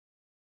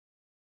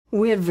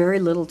We had very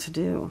little to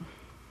do.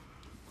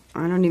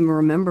 I don't even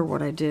remember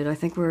what I did. I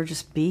think we were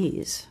just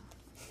bees.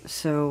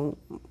 So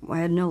I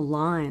had no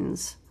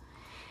lines.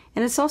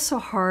 And it's also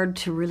hard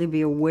to really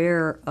be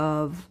aware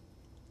of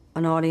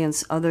an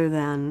audience other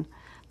than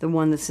the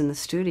one that's in the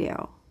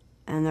studio.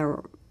 And there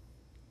were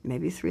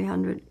maybe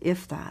 300,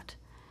 if that.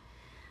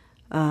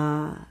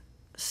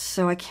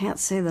 So I can't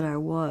say that I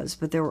was,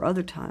 but there were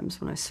other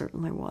times when I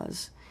certainly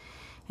was.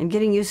 And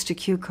getting used to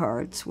cue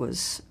cards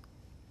was,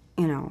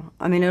 you know,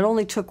 I mean, it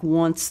only took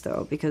once,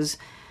 though, because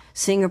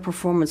seeing a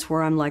performance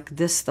where I'm like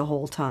this the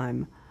whole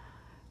time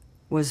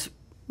was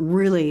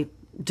really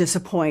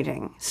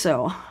disappointing.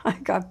 So I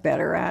got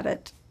better at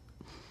it.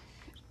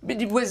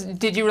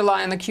 Did you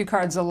rely on the cue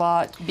cards a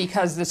lot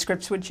because the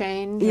scripts would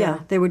change? Yeah,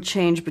 or? they would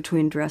change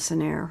between dress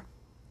and air.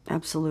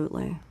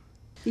 Absolutely.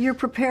 You're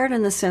prepared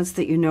in the sense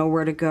that you know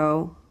where to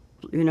go,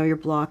 you know your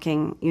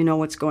blocking, you know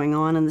what's going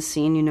on in the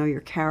scene, you know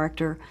your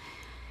character.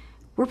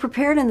 We're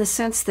prepared in the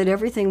sense that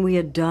everything we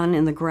had done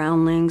in the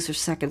Groundlings or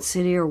Second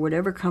City or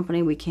whatever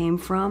company we came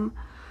from,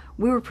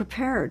 we were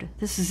prepared.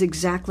 This is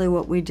exactly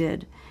what we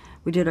did.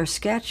 We did our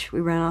sketch, we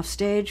ran off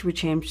stage, we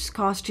changed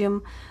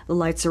costume, the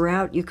lights are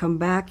out, you come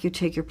back, you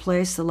take your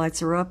place, the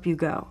lights are up, you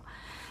go.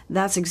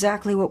 That's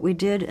exactly what we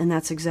did, and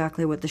that's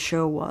exactly what the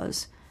show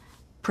was.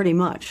 Pretty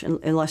much,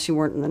 unless you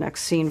weren't in the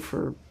next scene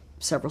for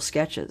several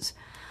sketches.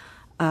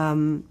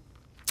 And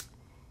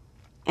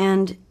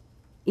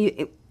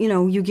you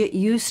know, you get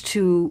used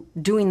to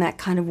doing that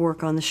kind of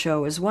work on the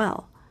show as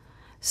well.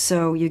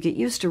 So you get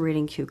used to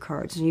reading cue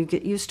cards, and you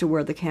get used to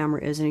where the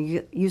camera is, and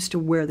you get used to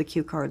where the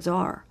cue cards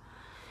are.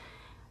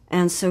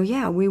 And so,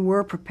 yeah, we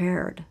were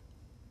prepared.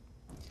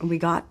 We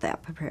got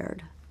that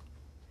prepared.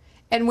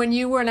 And when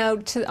you went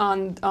out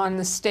on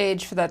the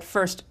stage for that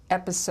first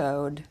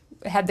episode,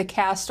 had the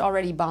cast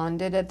already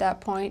bonded at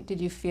that point? Did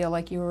you feel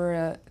like you were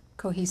a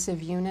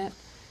cohesive unit?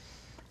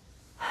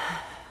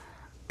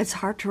 It's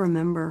hard to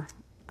remember.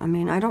 I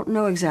mean, I don't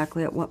know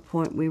exactly at what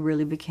point we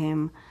really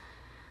became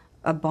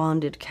a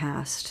bonded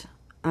cast.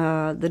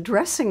 The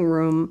dressing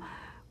room,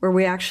 where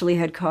we actually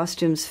had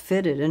costumes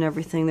fitted and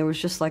everything, there was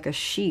just like a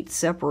sheet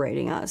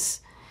separating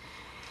us.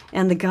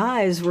 And the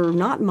guys were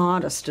not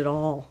modest at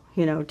all.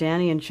 You know,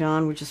 Danny and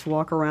John would just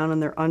walk around in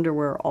their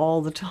underwear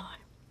all the time,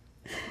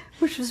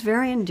 which was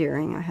very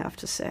endearing, I have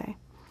to say.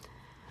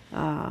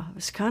 It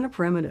was kind of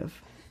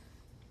primitive.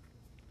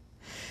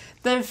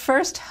 The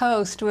first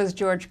host was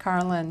George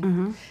Carlin.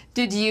 Mm-hmm.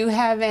 Did you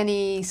have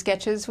any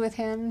sketches with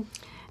him?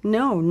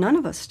 No, none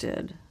of us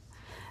did.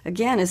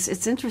 Again,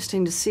 it's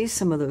interesting to see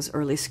some of those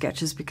early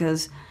sketches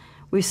because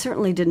we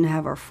certainly didn't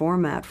have our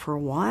format for a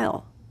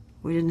while.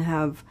 We didn't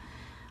have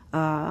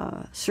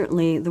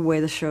certainly the way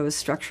the show is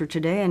structured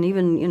today, and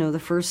even, you know, the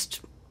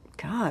first,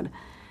 God,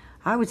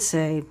 I would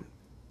say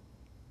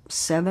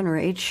 7 or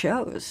 8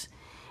 shows.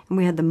 And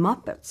we had the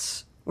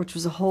Muppets, which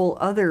was a whole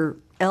other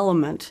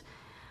element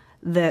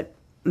that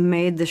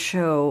made the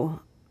show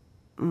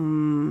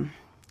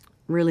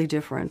really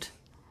different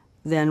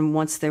than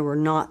once they were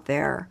not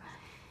there.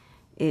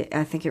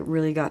 I think it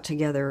really got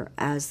together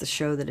as the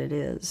show that it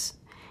is.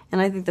 And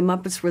I think the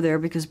Muppets were there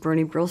because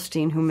Bernie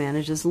Brillstein, who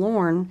manages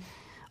Lorne,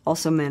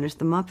 also managed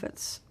the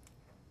Muppets.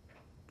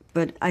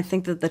 But I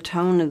think that the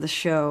tone of the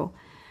show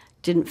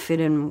didn't fit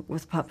in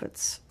with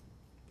puppets,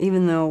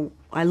 even though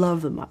I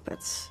love the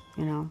Muppets,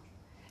 you know.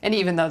 And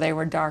even though they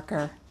were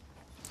darker?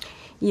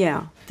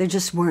 Yeah, they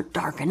just weren't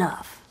dark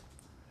enough.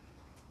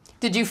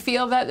 Did you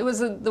feel that it was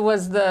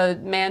the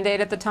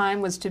mandate at the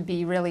time was to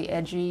be really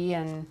edgy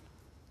and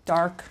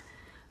dark?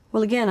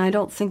 Well, again, I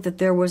don't think that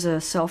there was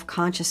a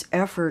self-conscious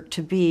effort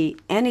to be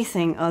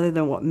anything other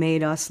than what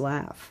made us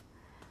laugh.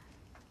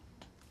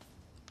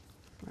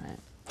 Right.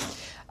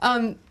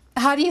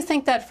 How do you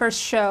think that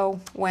first show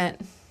went?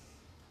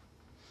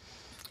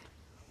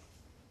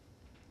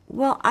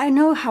 Well, I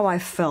know how I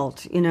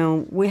felt. You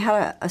know, we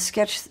had a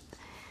sketch.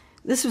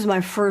 This was my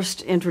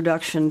first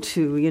introduction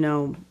to, you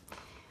know,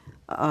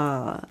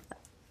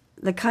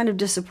 the kind of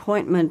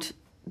disappointment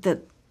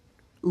that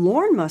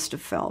Lorne must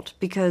have felt,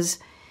 because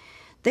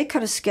they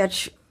cut a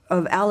sketch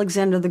of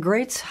Alexander the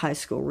Great's high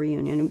school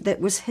reunion that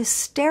was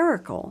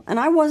hysterical, and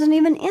I wasn't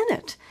even in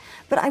it.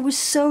 But I was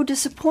so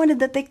disappointed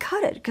that they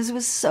cut it because it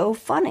was so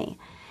funny.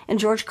 And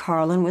George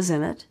Carlin was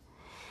in it.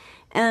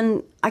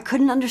 And I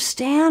couldn't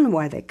understand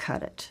why they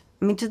cut it.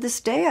 I mean, to this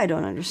day, I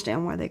don't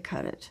understand why they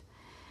cut it.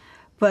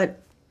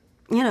 But,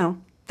 you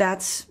know,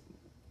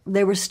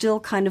 they were still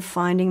kind of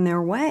finding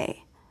their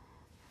way.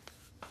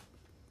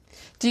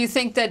 Do you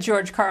think that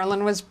George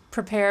Carlin was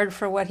prepared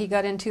for what he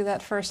got into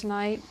that first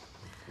night?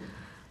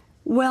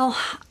 Well,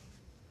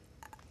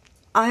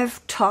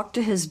 I've talked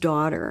to his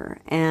daughter,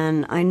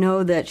 and I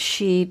know that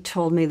she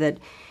told me that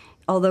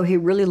although he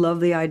really loved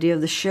the idea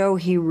of the show,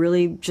 he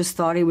really just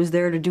thought he was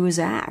there to do his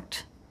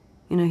act.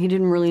 You know, he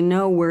didn't really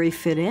know where he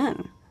fit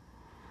in.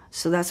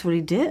 So that's what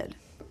he did.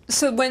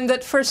 So when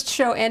that first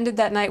show ended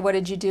that night, what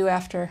did you do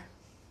after?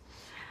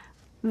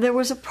 There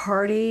was a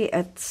party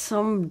at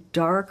some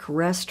dark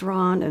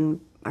restaurant, and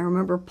I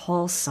remember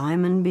Paul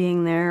Simon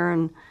being there,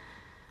 and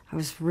I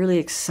was really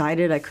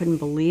excited. I couldn't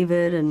believe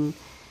it. And,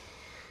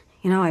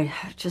 you know,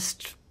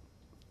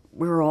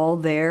 we were all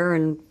there,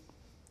 and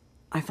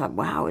I thought,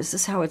 wow, is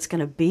this how it's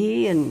going to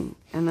be? And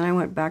then I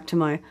went back to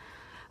my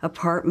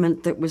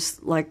apartment that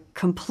was like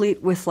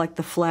complete with like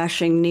the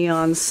flashing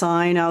neon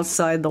sign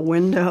outside the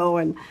window.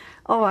 And,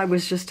 oh, I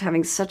was just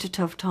having such a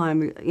tough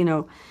time, you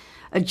know,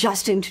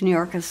 adjusting to New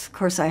York. Of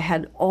course, I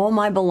had all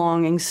my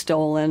belongings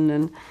stolen,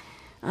 and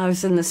I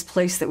was in this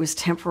place that was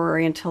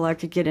temporary until I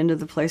could get into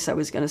the place I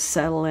was going to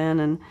settle in.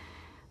 And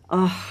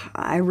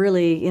I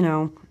really, you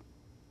know,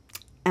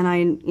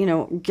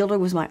 and Gilda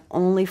was my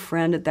only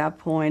friend at that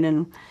point,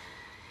 and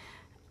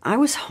I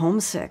was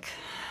homesick.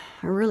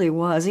 I really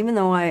was. Even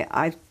though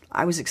I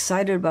was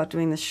excited about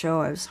doing the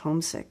show, I was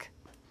homesick.